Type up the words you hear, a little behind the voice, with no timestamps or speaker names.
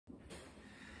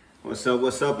What's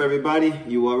up, everybody?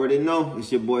 You already know,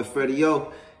 it's your boy Freddie.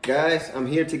 Yo, guys, I'm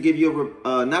here to give you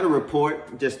not a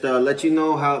report, just let you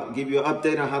know give you an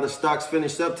update on how the stocks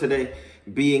finished up today,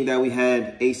 being that we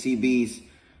had ACB's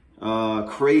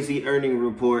crazy earning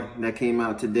report that came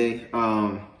out today.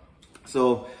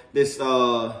 So this is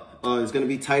going to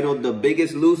be titled The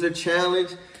Biggest Loser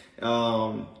Challenge,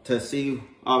 to see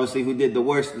obviously who did the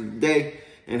worst of the day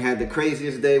and had the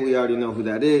craziest day. We already know who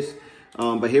that is.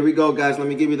 But here we go, guys. Let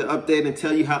me give you the update and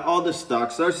tell you how all the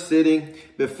stocks are sitting.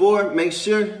 Before, make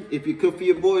sure, if you could for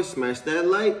your boys, smash that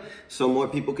like so more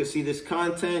people can see this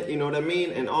content, you know what I mean?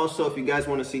 And also, if you guys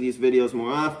want to see these videos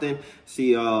more often,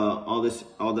 see all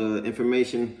the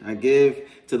information I give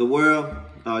to the world,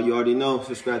 you already know,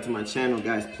 subscribe to my channel,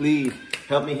 guys. Please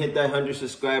help me hit that 100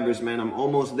 subscribers, man. I'm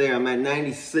almost there. I'm at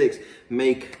 96.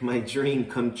 Make my dream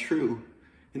come true.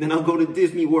 And then I'll go to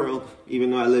Disney World, even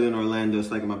though I live in Orlando.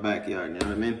 It's like in my backyard, you know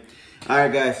what I mean? All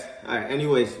right, guys. All right,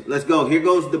 anyways, let's go. Here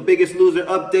goes the Biggest Loser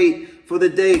update for the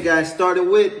day, guys. Started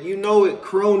with, you know it,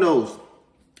 Kronos.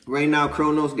 Right now,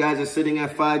 Kronos, guys, are sitting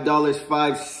at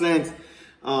 $5.05.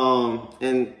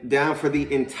 And down for the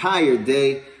entire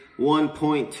day,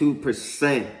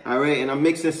 1.2%. All right, and I'm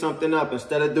mixing something up.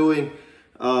 Instead of doing,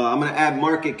 I'm going to add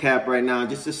market cap right now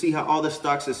just to see how all the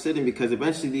stocks are sitting, because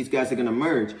eventually these guys are going to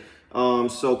merge.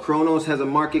 So Kronos has a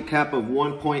market cap of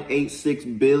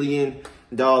 $1.86 billion.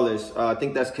 I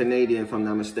think that's Canadian, if I'm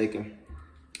not mistaken.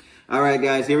 All right,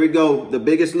 guys, here we go. The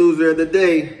biggest loser of the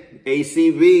day,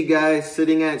 ACB, guys,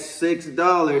 sitting at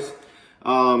 $6.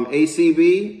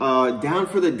 ACB, down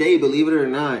for the day, believe it or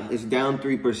not, it's down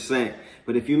 3%.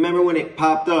 But if you remember when it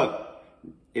popped up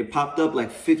like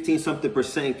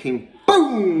 15-something%, came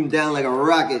boom down like a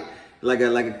rocket, like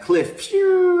a cliff.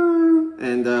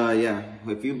 And yeah,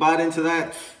 if you bought into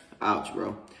that, ouch,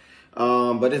 bro.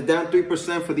 But it's down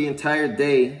 3% for the entire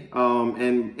day.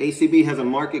 And ACB has a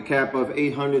market cap of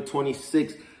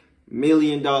 $826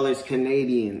 million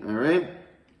Canadian. All right.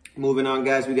 Moving on,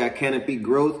 guys, we got Canopy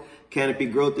Growth. Canopy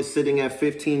Growth is sitting at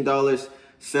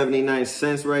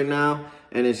 $15.79 right now.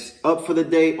 And it's up for the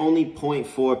day only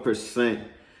 0.4%.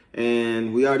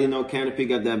 And we already know Canopy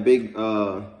got that big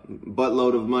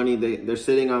buttload of money. They're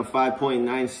sitting on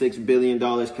 $5.96 billion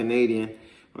Canadian,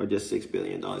 or just $6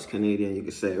 billion Canadian, you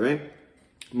could say, right?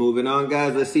 Moving on,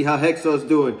 guys. Let's see how Hexo's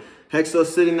doing.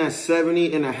 Hexo's sitting at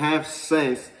 70.5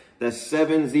 cents. That's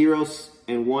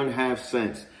 70.5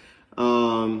 cents.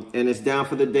 And it's down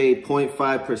for the day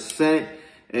 0.5%.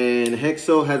 And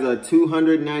Hexo has a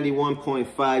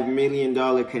 $291.5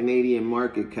 million Canadian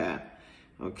market cap.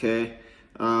 Okay.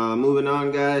 Moving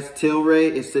on, guys.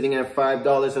 Tilray is sitting at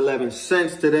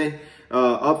 $5.11 today.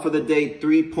 Up for the day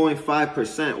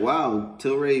 3.5%. Wow,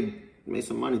 Tilray made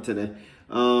some money today.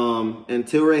 And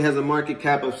Tilray has a market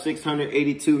cap of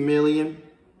 $682 million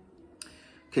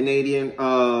Canadian.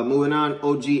 Moving on,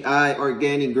 OGI,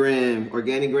 Organigram.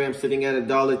 Organigram sitting at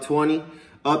 $1.20.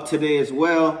 Up today as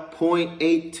well,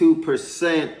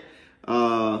 0.82%.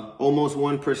 Almost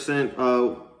 1%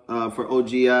 for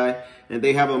OGI, and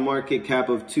they have a market cap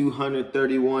of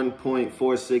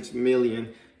 231.46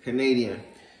 million Canadian.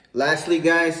 Lastly,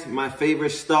 guys, my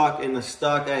favorite stock, and the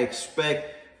stock I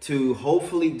expect to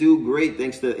hopefully do great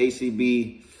thanks to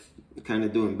ACB kind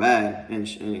of doing bad,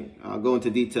 and I'll go into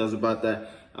details about that.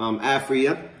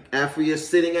 Aphria. Aphria is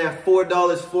sitting at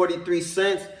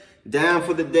 $4.43, down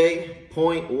for the day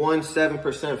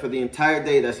 0.17% for the entire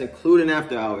day. That's including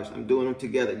after hours. I'm doing them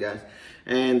together, guys.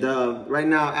 And right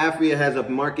now, Aphria has a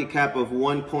market cap of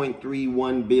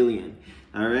 $1.31 billion.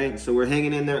 All right, so we're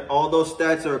hanging in there. All those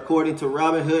stats are according to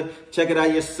Robinhood. Check it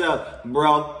out yourself,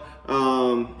 bro.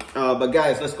 But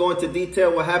guys, let's go into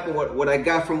detail what happened, what I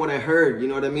got from what I heard. You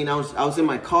know what I mean? I was in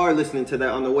my car listening to that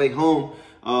on the way home.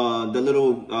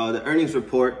 The earnings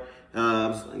report.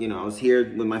 I was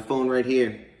here with my phone right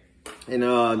here, and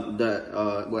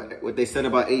what they said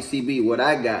about ACB. What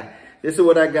I got. This is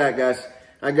what I got, guys.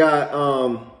 I got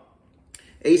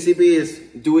ACB is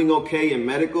doing okay in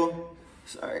medical.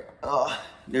 Sorry.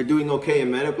 They're doing okay in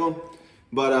medical,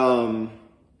 but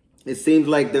it seems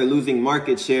like they're losing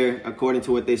market share according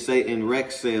to what they say in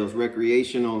rec sales,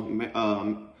 recreational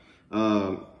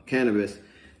cannabis.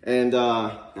 And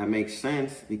that makes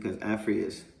sense because Aphria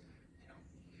is,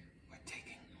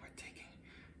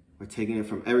 we're taking it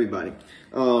from everybody.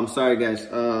 Sorry, guys.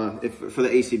 For the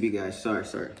ACB guys, sorry.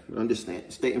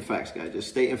 Understand. Stating facts, guys. Just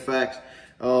stating facts.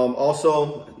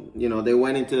 Also, they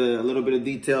went into a little bit of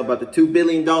detail about the $2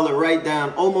 billion write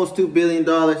down, almost $2 billion.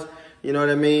 You know what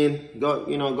I mean? Go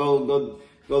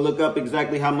look up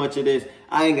exactly how much it is.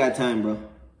 I ain't got time, bro.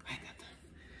 I ain't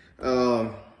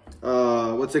got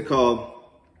time. What's it called?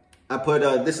 I put,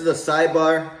 this is a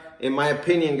sidebar in my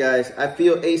opinion, guys, I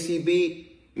feel ACB,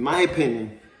 in my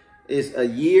opinion, is a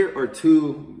year or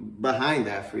two behind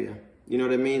Aphria. You know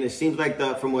what I mean? It seems like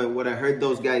from what I heard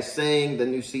those guys saying, the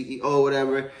new CEO,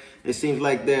 whatever, it seems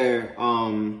like they're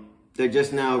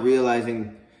just now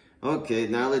realizing, okay,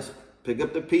 now let's pick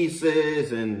up the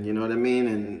pieces, and you know what I mean?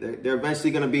 And they're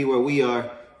eventually going to be where we are,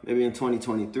 maybe in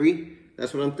 2023.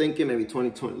 That's what I'm thinking, maybe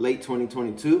late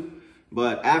 2022.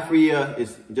 But Aphria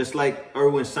is just like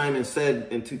Erwin Simon said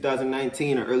in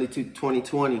 2019 or early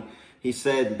 2020. He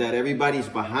said that everybody's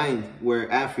behind where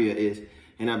Aphria is,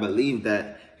 and I believe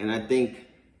that. And I think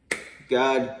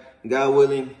God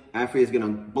willing, Aphria is gonna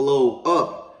blow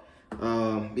up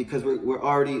because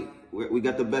we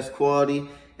got the best quality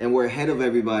and we're ahead of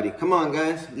everybody. Come on,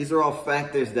 guys. These are all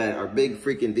factors that are big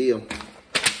freaking deal.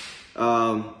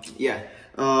 Yeah.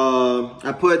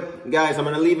 Guys, I'm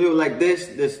gonna leave it like this.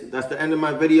 That's the end of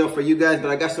my video for you guys,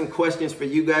 but I got some questions for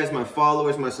you guys, my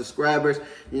followers, my subscribers.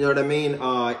 You know what I mean?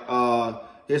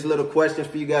 Here's a little questions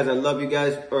for you guys. I love you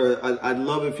guys, or I'd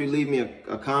love if you leave me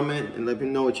a comment and let me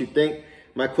know what you think.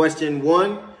 My question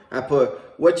 1, I put,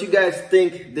 what you guys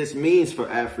think this means for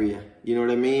Aphria? You know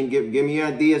what I mean? Give me your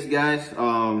ideas, guys.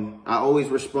 I always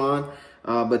respond.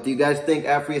 But do you guys think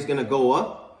Aphria is gonna go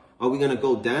up? Are we gonna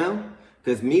go down?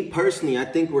 Because me personally, I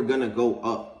think we're gonna go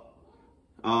up.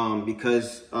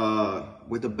 Because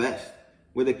we're the best.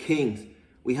 We're the kings.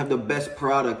 We have the best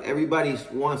product. Everybody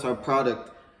wants our product.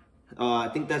 I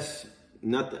think that's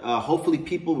not. Hopefully,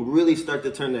 people really start to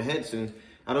turn their heads soon.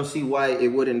 I don't see why it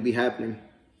wouldn't be happening,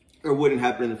 or wouldn't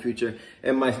happen in the future.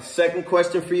 And my second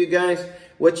question for you guys: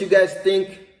 what you guys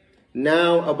think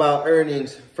now about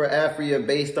earnings for Aphria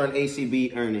based on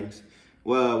ACB earnings?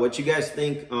 Well, what you guys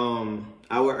think our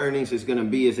earnings is gonna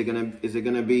be? Is it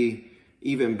gonna be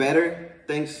even better?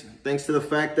 Thanks to the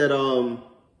fact that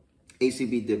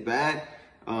ACB did bad.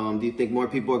 Do you think more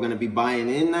people are gonna be buying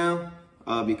in now?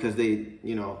 Because they,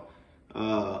 you know,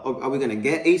 are we gonna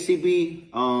get ACB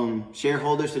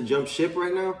shareholders to jump ship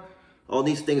right now? All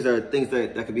these things are things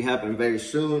that could be happening very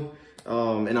soon.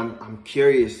 And I'm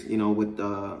curious, you know, with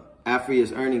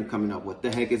Aphria's earning coming up, what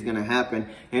the heck is gonna happen?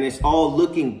 And it's all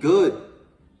looking good.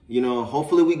 You know,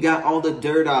 hopefully we got all the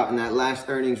dirt out in that last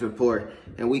earnings report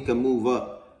and we can move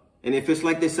up. And if it's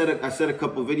like they said, I said a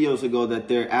couple videos ago that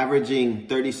they're averaging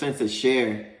 30 cents a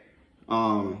share.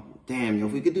 Damn, yo,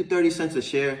 if we could do 30 cents a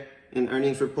share in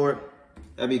earnings report,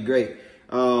 that'd be great.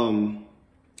 Also,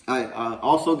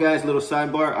 guys, little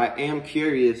sidebar, I am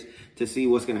curious to see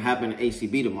what's going to happen to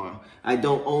ACB tomorrow. I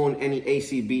don't own any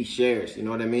ACB shares, you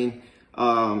know what I mean?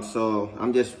 So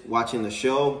I'm just watching the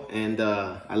show, and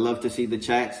I love to see the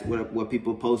chats, what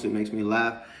people post. It makes me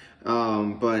laugh.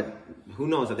 But who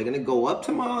knows? Are they going to go up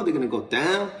tomorrow? Are they going to go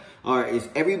down? Or is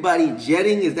everybody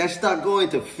jetting? Is that stock going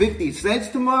to 50 cents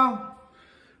tomorrow?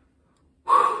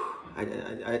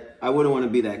 I wouldn't want to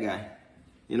be that guy.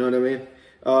 You know what I mean?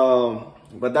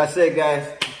 But that's it, guys.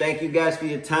 Thank you guys for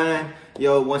your time.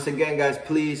 Yo, once again, guys,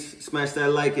 please smash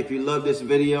that like if you love this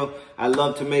video. I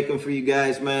love to make them for you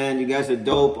guys, man. You guys are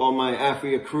dope. All my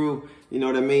Aphria crew. You know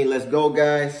what I mean? Let's go,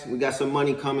 guys. We got some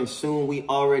money coming soon. We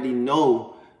already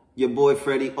know. Your boy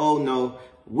Freddie, oh no.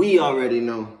 We already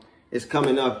know. It's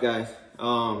coming up, guys.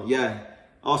 Yeah.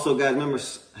 Also, guys, remember,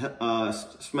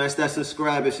 smash that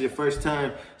subscribe. It's your first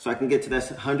time, so I can get to that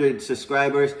 100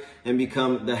 subscribers and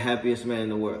become the happiest man in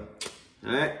the world.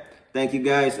 All right? Thank you,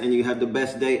 guys, and you have the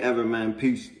best day ever, man.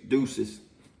 Peace. Deuces.